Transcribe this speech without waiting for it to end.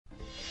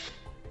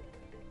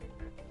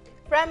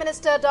Prime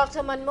Minister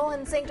Dr.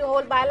 Manmohan Singh to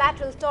hold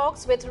bilateral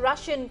talks with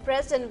Russian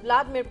President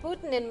Vladimir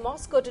Putin in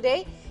Moscow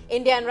today.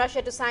 India and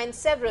Russia to sign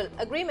several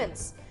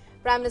agreements.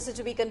 Prime Minister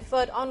to be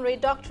conferred honorary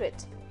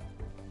doctorate.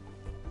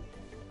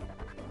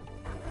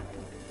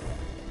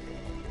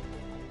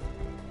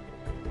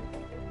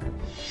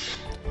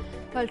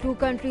 Well, two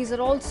countries are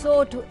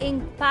also to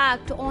ink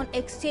pact on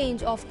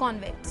exchange of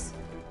convicts.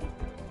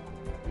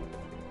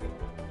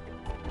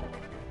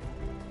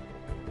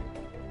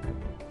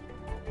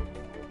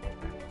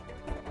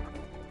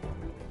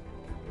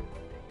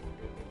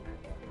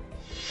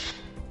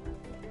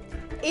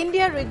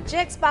 India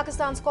rejects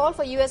Pakistan's call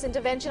for US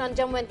intervention on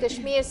Jammu and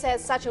Kashmir,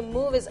 says such a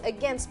move is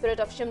against spirit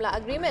of Shimla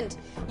agreement.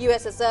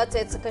 US asserts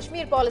its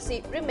Kashmir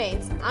policy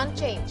remains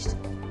unchanged.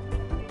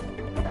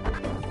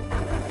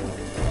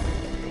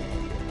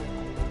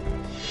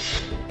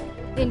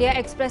 India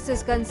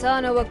expresses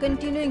concern over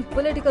continuing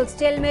political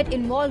stalemate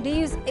in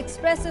Maldives,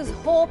 expresses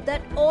hope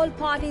that all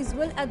parties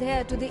will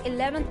adhere to the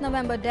 11th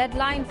November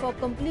deadline for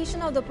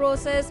completion of the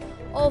process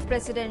of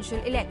presidential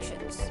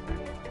elections.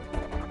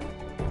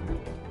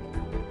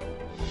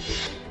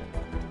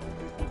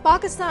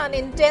 Pakistan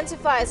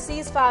intensifies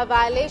ceasefire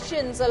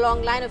violations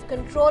along line of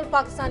control.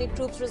 Pakistani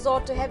troops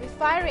resort to heavy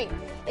firing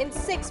in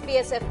 6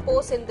 BSF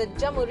posts in the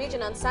Jammu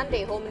region on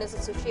Sunday. Home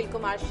Minister Sushil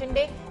Kumar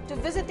Shinde to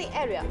visit the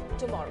area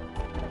tomorrow.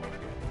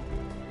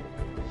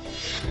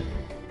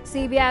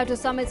 CBI to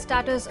submit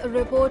status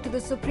report to the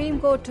Supreme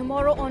Court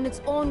tomorrow on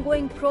its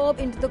ongoing probe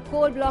into the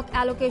coal block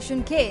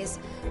allocation case.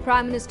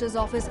 Prime Minister's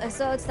office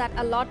asserts that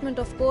allotment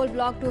of coal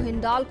block to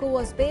Hindalco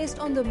was based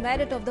on the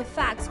merit of the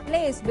facts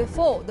placed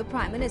before the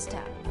Prime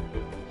Minister.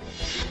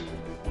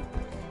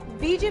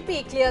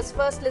 BJP clears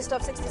first list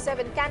of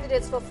 67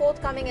 candidates for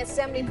forthcoming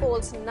assembly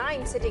polls.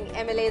 9 sitting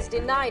MLAs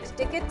denied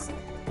tickets.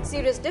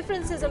 Serious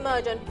differences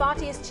emerge on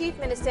party's chief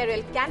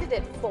ministerial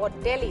candidate for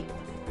Delhi.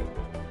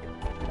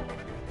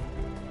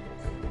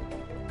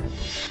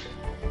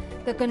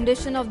 The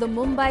condition of the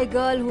Mumbai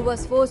girl who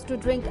was forced to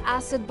drink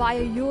acid by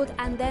a youth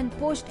and then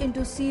pushed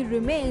into sea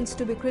remains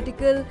to be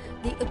critical.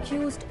 The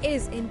accused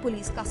is in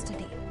police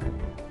custody.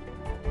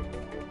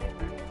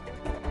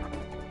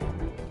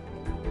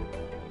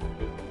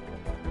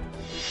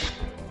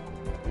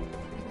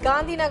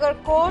 Gandhi Nagar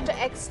court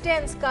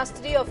extends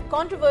custody of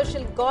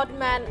controversial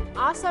Godman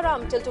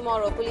Asaram till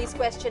tomorrow. Police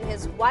question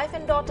his wife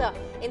and daughter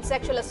in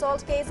sexual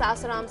assault case.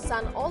 Asaram's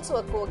son, also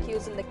a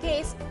co-accused in the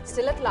case,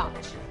 still at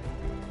large.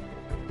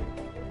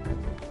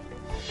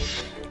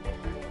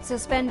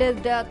 Suspended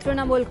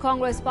Trinamool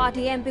Congress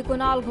Party MP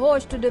Kunal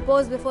Ghosh to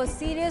depose before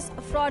Serious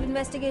Fraud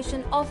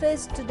Investigation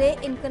Office today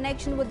in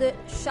connection with the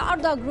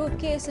Sharda Group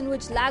case in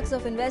which lakhs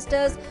of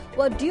investors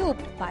were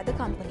duped by the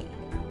company.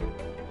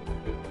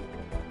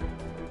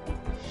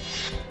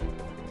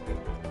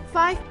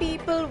 5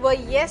 people were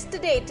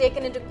yesterday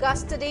taken into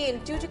custody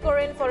in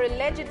Tuticorin for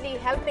allegedly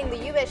helping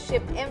the US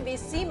ship MV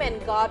Seaman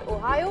guard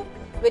Ohio,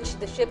 which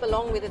the ship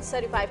along with its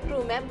 35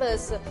 crew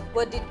members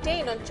were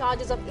detained on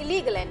charges of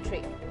illegal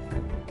entry.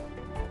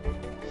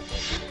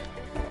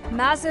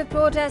 Massive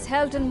protests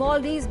held in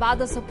Maldives by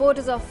the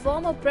supporters of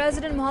former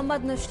President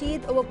Mohammad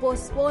Nasheed over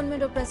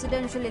postponement of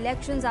presidential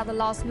elections at the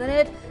last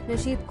minute.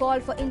 Nasheed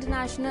called for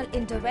international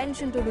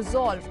intervention to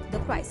resolve the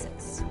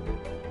crisis.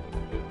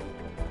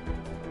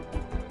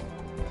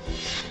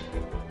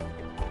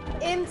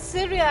 In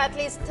Syria, at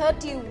least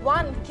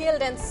 31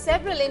 killed and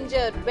several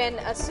injured when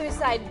a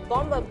suicide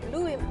bomber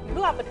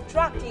blew up a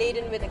truck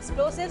laden with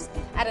explosives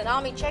at an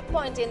army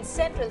checkpoint in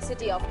central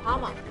city of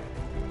Hama.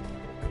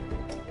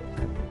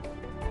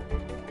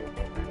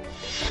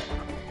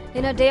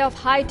 In a day of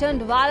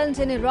heightened violence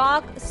in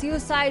Iraq,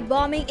 suicide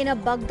bombing in a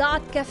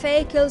Baghdad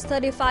cafe kills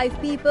 35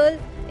 people.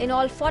 In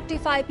all,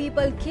 45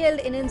 people killed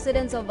in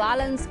incidents of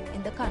violence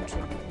in the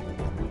country.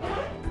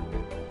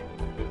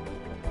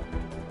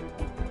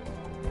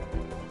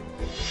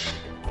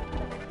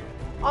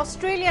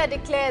 Australia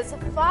declares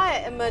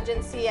fire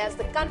emergency as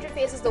the country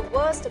faces the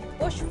worst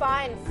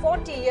bushfire in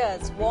 40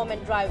 years. Warm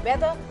and dry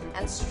weather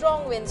and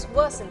strong winds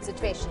worsen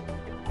situation.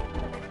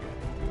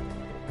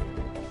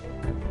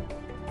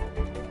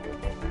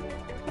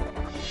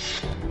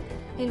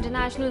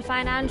 International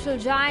financial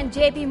giant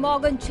JP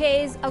Morgan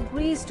Chase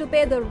agrees to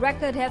pay the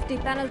record hefty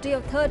penalty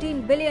of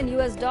 $13 billion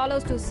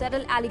to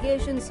settle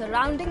allegations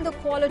surrounding the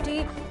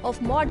quality of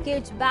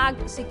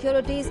mortgage-backed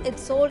securities it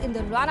sold in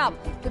the run-up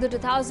to the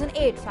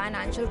 2008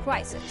 financial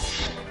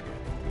crisis.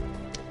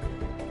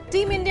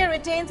 Team India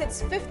retains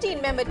its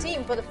 15-member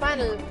team for the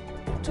final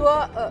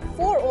tour.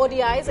 4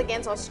 ODIs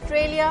against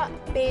Australia.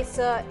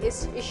 Pacer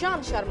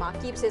Ishant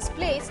Sharma keeps his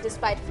place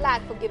despite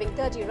flag for giving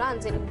 30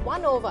 runs in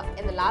 1 over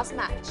in the last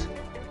match.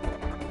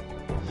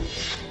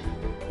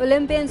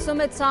 Olympian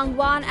Sumit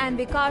Sangwan and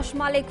Vikash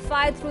Malik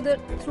fight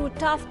through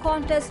tough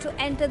contests to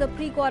enter the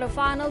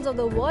pre-quarterfinals of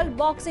the World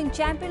Boxing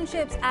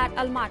Championships at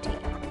Almaty.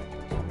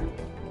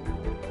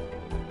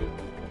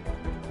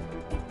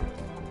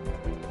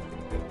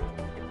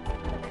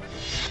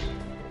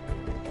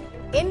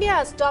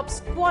 India's top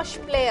squash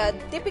player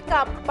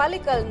Deepika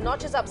Pallikal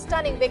notches up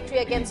stunning victory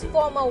against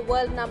former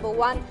world number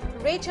 1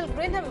 Rachel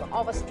Grinham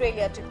of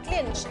Australia to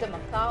clinch the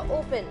Macau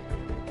Open.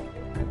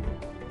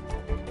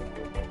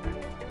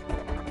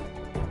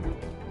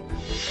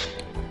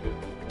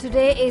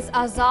 Today is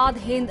Azad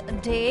Hind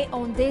Day.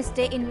 On this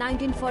day in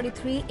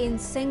 1943 in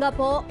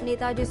Singapore,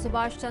 Netaji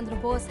Subhash Chandra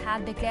Bose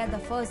had declared the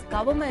first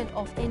government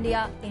of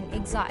India in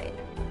exile.